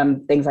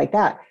things like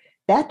that,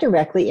 that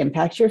directly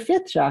impacts your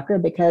fifth chakra,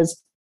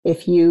 because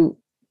if you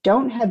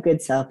don't have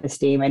good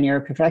self-esteem and you're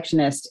a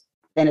perfectionist,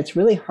 then it's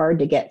really hard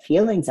to get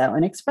feelings out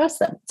and express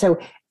them. So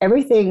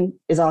everything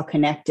is all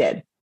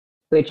connected,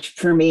 which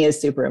for me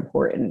is super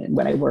important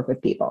when I work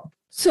with people.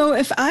 So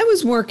if I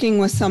was working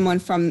with someone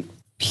from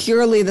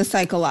purely the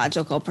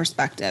psychological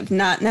perspective,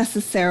 not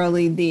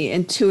necessarily the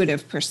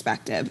intuitive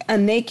perspective,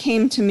 and they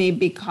came to me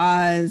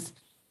because,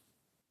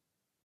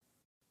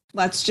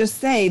 let's just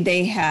say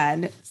they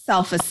had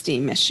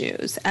self-esteem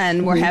issues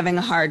and were having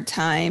a hard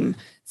time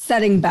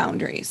setting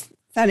boundaries.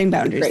 Setting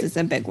boundaries is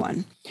a big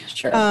one.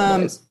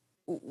 Sure.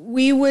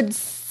 We would,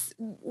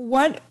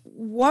 what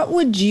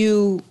would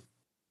you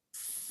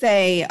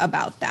say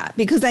about that?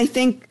 Because I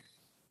think,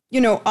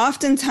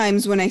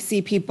 oftentimes when I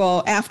see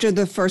people after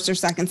the first or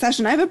second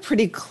session, I have a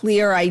pretty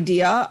clear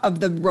idea of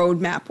the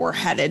roadmap we're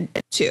headed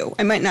to.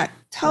 I might not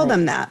tell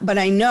them that, but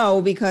I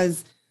know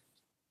because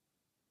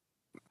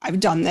I've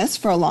done this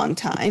for a long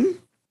time.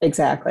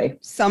 Exactly.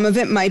 Some of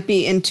it might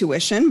be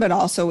intuition, but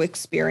also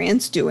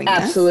experience doing this.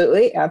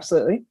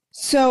 Absolutely.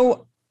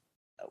 So,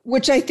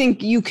 which I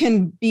think you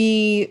can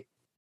be,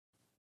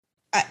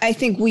 I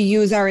think we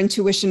use our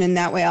intuition in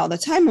that way all the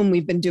time when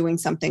we've been doing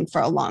something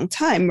for a long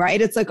time,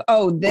 right? It's like,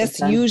 oh, this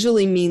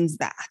usually means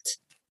that.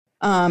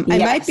 I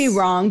might be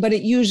wrong, but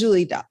it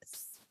usually does.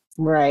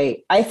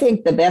 Right. I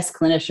think the best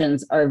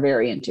clinicians are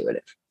very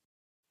intuitive.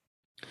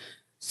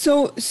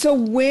 So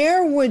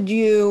where would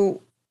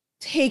you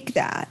take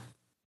that?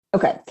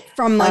 Okay.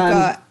 From like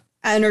a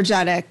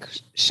energetic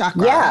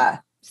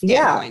chakra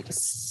standpoint. Yeah.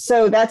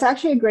 So that's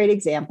actually a great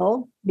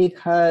example,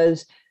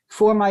 because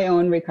for my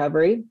own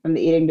recovery from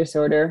the eating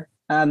disorder,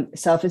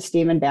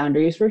 self-esteem and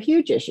boundaries were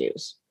huge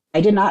issues.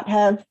 I did not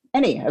have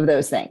any of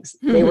those things.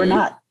 Mm-hmm. They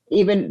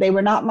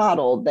were not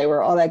modeled. They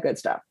were all that good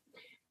stuff,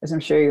 as I'm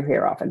sure you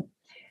hear often.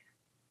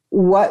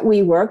 What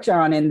we worked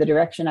on in the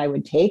direction I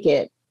would take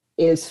it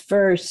is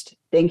first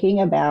thinking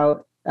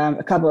about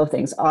a couple of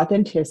things.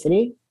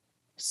 Authenticity.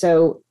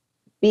 So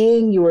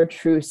being your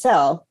true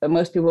self, but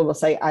most people will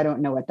say, I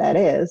don't know what that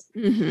is.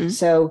 Mm-hmm.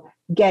 So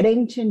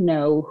getting to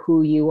know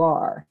who you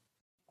are.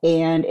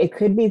 And it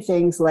could be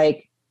things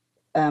like,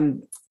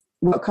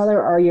 what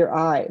color are your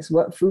eyes?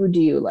 What food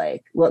do you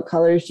like? What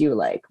colors do you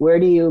like? Where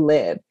do you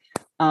live?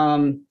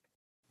 What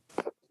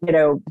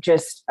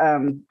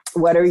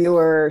are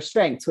your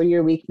strengths? What are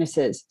your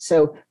weaknesses?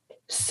 So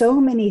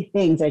many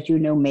things that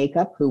make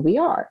up who we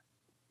are.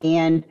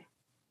 And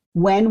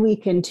when we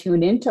can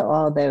tune into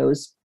all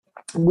those,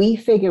 we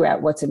figure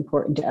out what's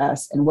important to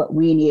us and what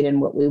we need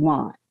and what we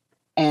want.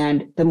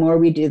 And the more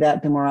we do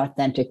that, the more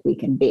authentic we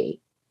can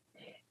be.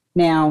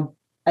 Now,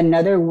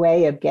 another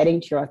way of getting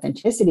to your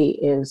authenticity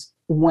is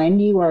when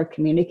you are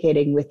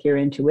communicating with your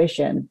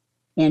intuition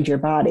and your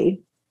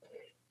body.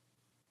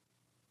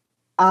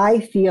 I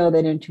feel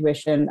that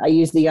intuition, I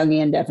use the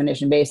Jungian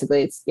definition,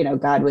 basically it's,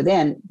 God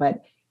within,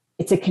 but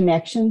it's a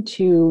connection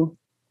to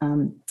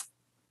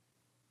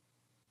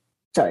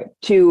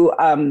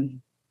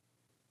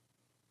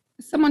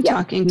someone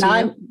talking to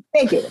you.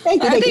 Thank you.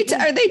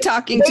 Are they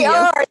talking to you? They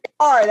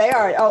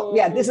are. Oh,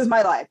 yeah. This is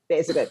my life,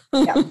 basically.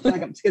 Yeah,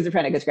 like I'm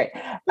schizophrenic. It's great.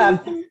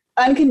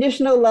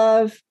 Unconditional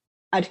love,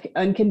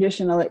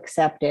 unconditional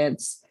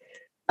acceptance,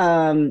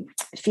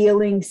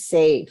 feeling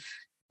safe,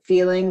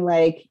 feeling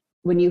like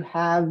when you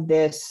have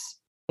this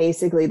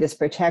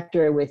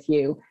protector with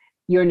you,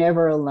 you're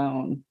never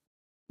alone.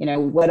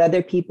 What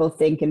other people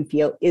think and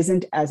feel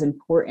isn't as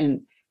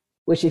important,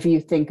 which if you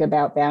think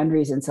about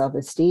boundaries and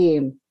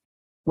self-esteem,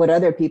 what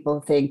other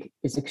people think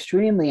is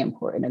extremely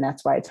important. And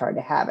that's why it's hard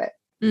to have it.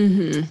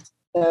 Mm-hmm.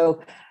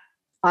 So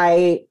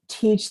I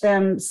teach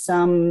them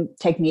some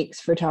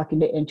techniques for talking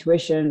to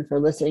intuition, for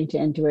listening to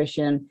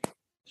intuition,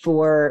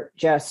 for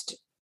just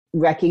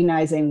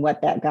recognizing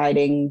what that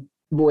guiding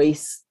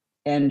voice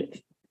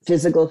and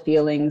physical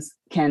feelings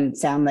can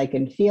sound like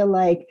and feel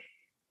like,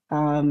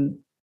 and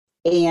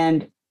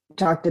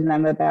talk to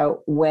them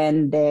about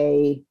when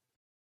they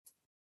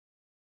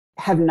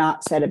have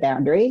not set a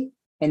boundary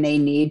and they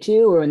need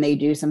to, or when they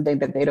do something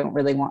that they don't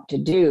really want to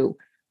do.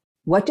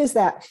 What does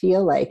that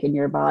feel like in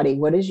your body?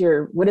 What is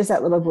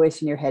that little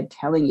voice in your head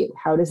telling you?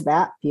 How does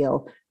that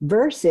feel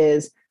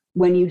versus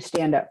when you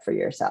stand up for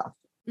yourself,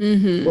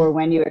 mm-hmm. or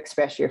when you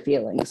express your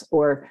feelings?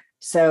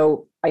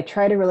 So I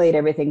try to relate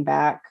everything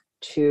back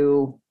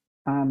to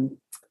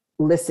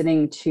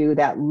listening to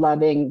that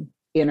loving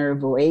inner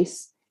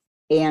voice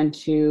and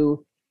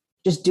to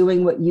just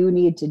doing what you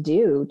need to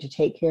do to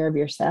take care of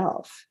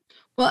yourself.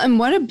 Well, and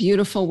what a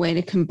beautiful way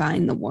to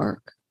combine the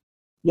work.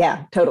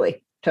 Yeah,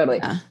 totally.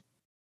 Yeah,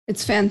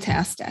 it's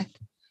fantastic.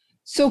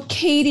 So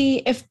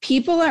Katie, if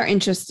people are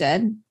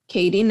interested,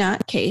 Katie,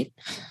 not Kate,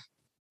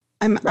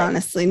 I'm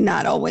honestly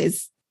not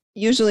always,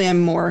 usually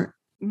I'm more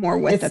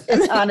with it.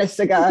 It's honest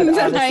to God. Than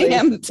honestly. I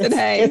am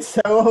today. It's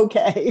so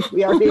okay.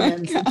 We are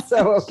humans. It's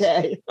so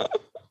okay.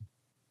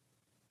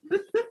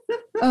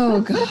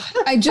 Oh God.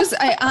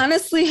 I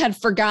honestly had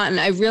forgotten.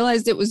 I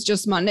realized it was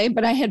just Monday,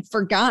 but I had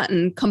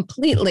forgotten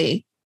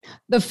completely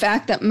the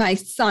fact that my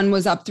son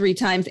was up 3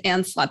 times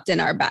and slept in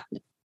our bed,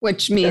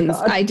 which means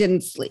I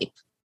didn't sleep.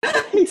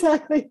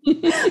 Exactly.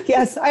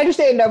 Yes, I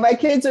understand. No, my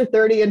kids are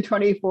 30 and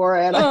 24.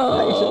 And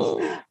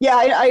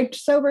I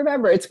so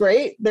remember. It's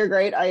great. They're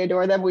great. I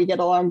adore them. We get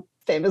along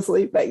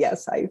famously. But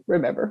yes, I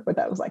remember what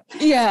that was like.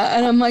 Yeah.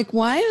 And I'm like,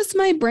 why is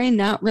my brain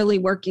not really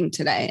working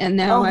today? And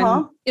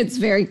now it's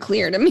very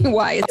clear to me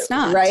why it's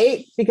not.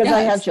 Right? Because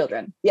I have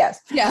children. Yes.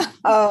 Yeah.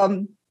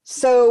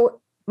 So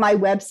my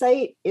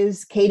website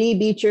is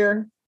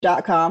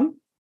katiebeecher.com,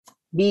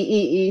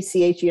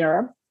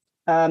 BEECHER,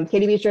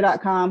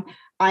 katiebeecher.com.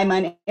 I'm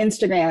on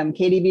Instagram,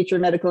 Katie Beecher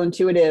Medical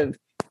Intuitive.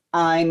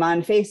 I'm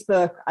on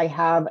Facebook. I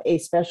have a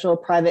special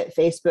private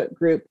Facebook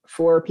group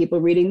for people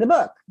reading the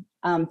book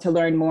to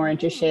learn more and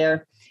to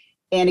share.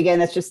 And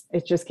again, it's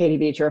just Katie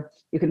Beecher.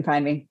 You can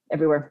find me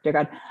everywhere, dear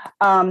God.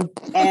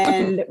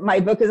 And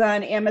my book is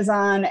on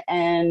Amazon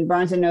and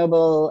Barnes and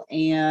Noble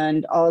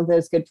and all of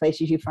those good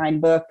places you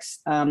find books.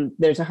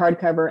 There's a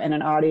hardcover and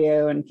an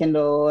audio and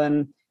Kindle,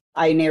 and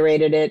I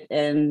narrated it.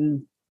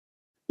 And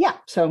yeah,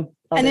 so.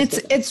 And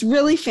it's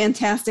really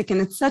fantastic.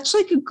 And it's such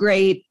like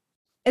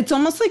it's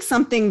almost like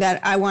something that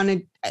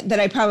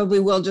I probably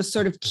will just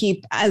sort of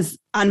keep as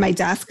on my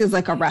desk as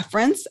like a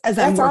reference as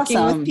I'm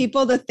working with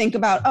people to think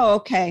about,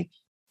 okay,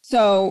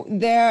 so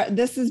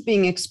this is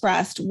being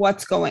expressed.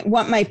 What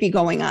might be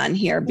going on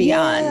here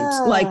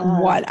beyond like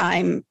what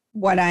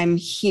I'm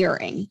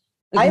hearing?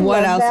 Like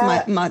what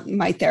else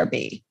might there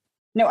be?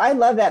 No, I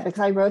love that because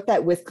I wrote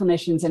that with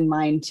clinicians in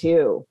mind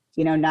too,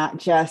 not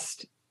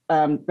just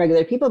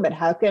regular people, but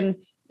how can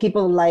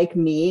people like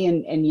me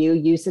and you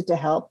use it to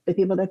help the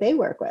people that they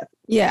work with?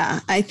 Yeah,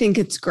 I think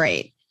it's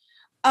great.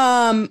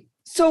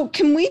 So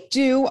can we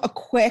do a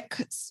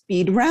quick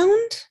speed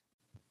round?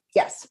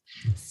 Yes.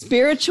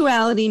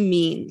 Spirituality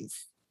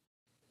means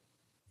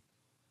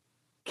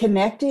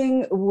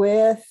connecting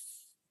with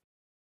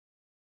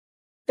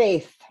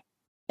faith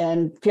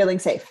and feeling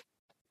safe.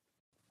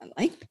 I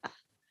like that.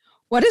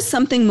 What is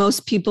something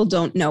most people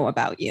don't know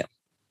about you?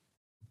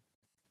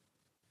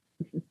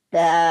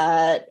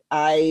 That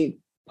I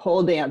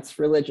pole dance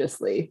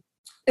religiously.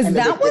 Is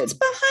that what's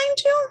behind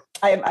you?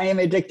 I am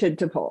addicted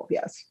to pole,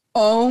 yes.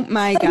 Oh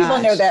my gosh. People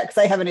know that because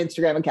I have an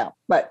Instagram account,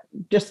 but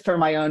just for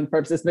my own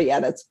purposes. But yeah.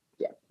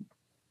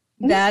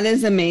 That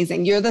is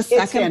amazing.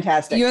 It's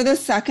fantastic. You're the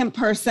second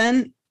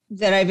person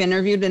that I've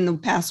interviewed in the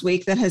past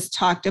week that has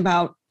talked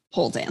about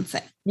pole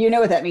dancing. You know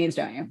what that means,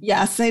 don't you?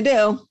 Yes, I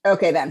do.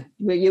 Okay, then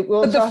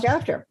we'll talk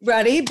after.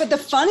 Ready? But the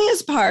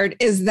funniest part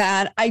is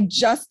that I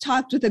just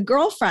talked with a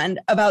girlfriend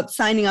about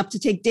signing up to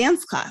take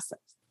dance classes.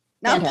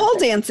 Not pole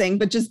dancing,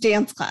 but just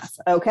dance classes.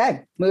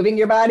 Okay. Moving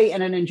your body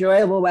in an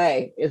enjoyable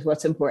way is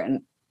what's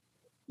important.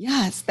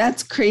 Yes,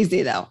 that's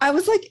crazy though. I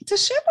was like,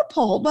 does she have a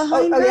pole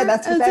behind her? Oh yeah,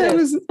 that's what that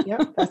is.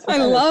 I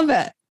love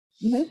it.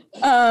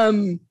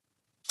 Mm-hmm.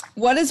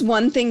 What is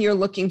one thing you're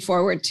looking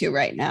forward to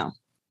right now?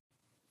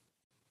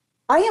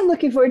 I am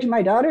looking forward to my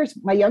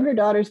younger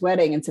daughter's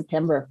wedding in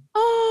September.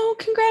 Oh,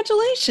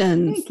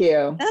 congratulations. Thank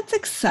you. That's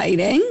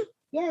exciting.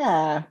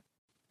 Yeah.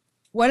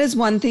 What is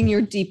one thing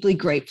you're deeply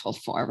grateful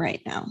for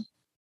right now?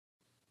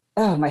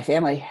 Oh, my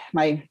family,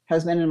 my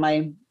husband and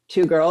my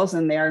 2 girls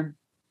and their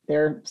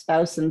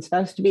spouse and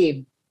spouse to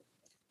be.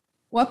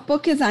 What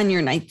book is on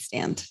your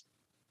nightstand?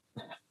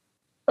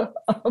 A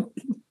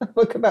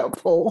book about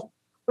pole.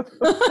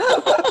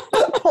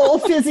 Pole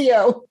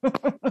physio.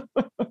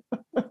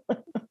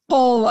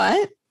 Pole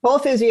what? Pole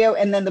physio,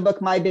 and then the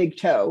book My Big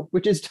Toe,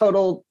 which is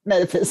total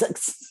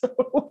metaphysics.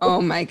 Oh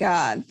my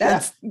God.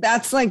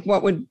 That's like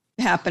what would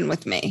happen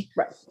with me.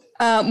 Right.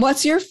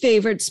 What's your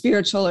favorite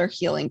spiritual or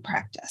healing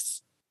practice?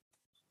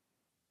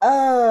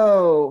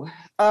 Oh,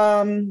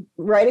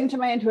 writing to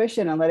my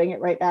intuition and letting it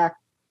write back.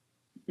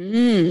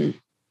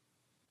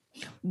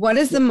 What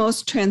is the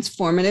most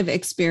transformative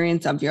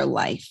experience of your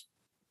life?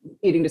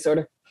 Eating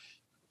disorder.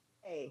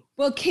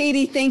 Well,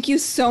 Katie, thank you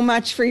so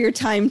much for your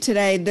time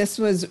today.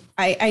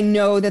 I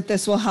know that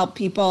this will help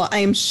people. I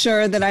am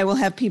sure that I will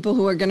have people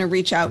who are going to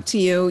reach out to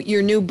you.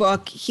 Your new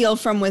book, Heal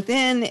From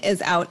Within,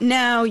 is out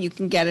now. You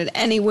can get it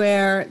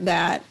anywhere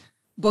that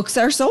books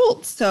are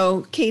sold.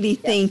 So, Katie,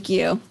 thank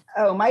you.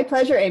 Oh, my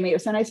pleasure, Amy. It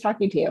was so nice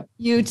talking to you.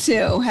 You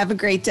too. Have a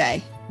great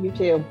day. You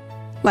too.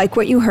 Like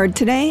what you heard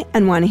today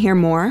and want to hear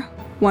more?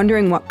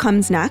 Wondering what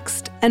comes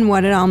next and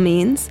what it all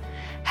means?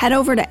 Head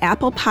over to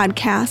Apple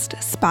Podcast,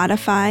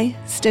 Spotify,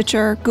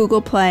 Stitcher,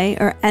 Google Play,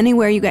 or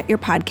anywhere you get your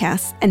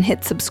podcasts and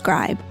hit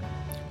subscribe.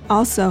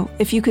 Also,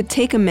 if you could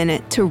take a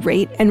minute to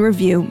rate and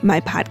review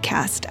my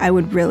podcast, I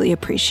would really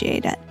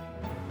appreciate it.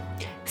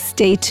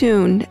 Stay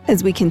tuned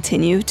as we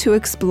continue to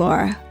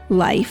explore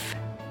life,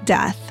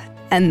 death,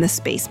 and the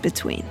space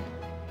between.